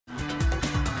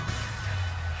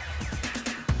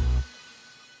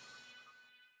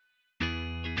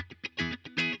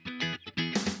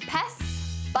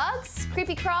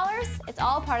Creepy crawlers, it's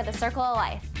all part of the circle of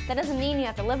life. That doesn't mean you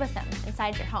have to live with them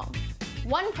inside your home.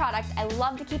 One product I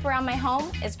love to keep around my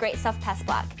home is Great Stuff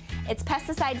Pestblock. It's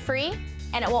pesticide free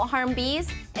and it won't harm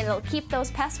bees and it'll keep those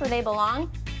pests where they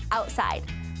belong, outside.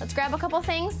 Let's grab a couple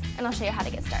things and I'll show you how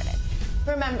to get started.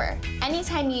 Remember,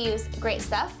 anytime you use Great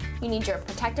Stuff, you need your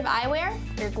protective eyewear,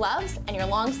 your gloves, and your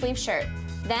long sleeve shirt.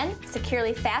 Then,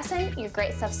 securely fasten your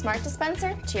Great Stuff Smart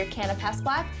Dispenser to your can of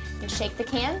Pestblock and shake the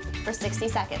can for 60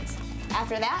 seconds.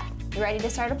 After that, you're ready to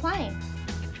start applying.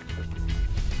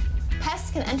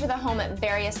 Pests can enter the home at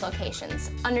various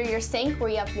locations. Under your sink where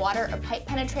you have water or pipe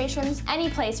penetrations, any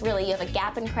place really you have a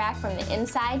gap and crack from the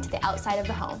inside to the outside of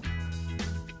the home.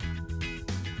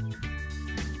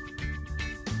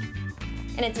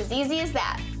 And it's as easy as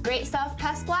that. Great Stuff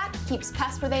Pestblock keeps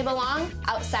pests where they belong,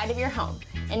 outside of your home.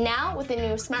 And now, with the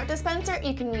new Smart Dispenser,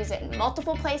 you can use it in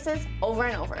multiple places over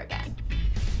and over again.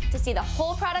 To see the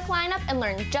whole product lineup and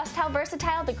learn just how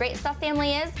versatile the Great Stuff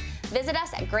family is, visit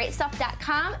us at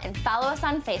greatstuff.com and follow us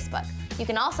on Facebook. You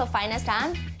can also find us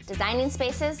on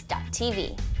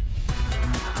designingspaces.tv.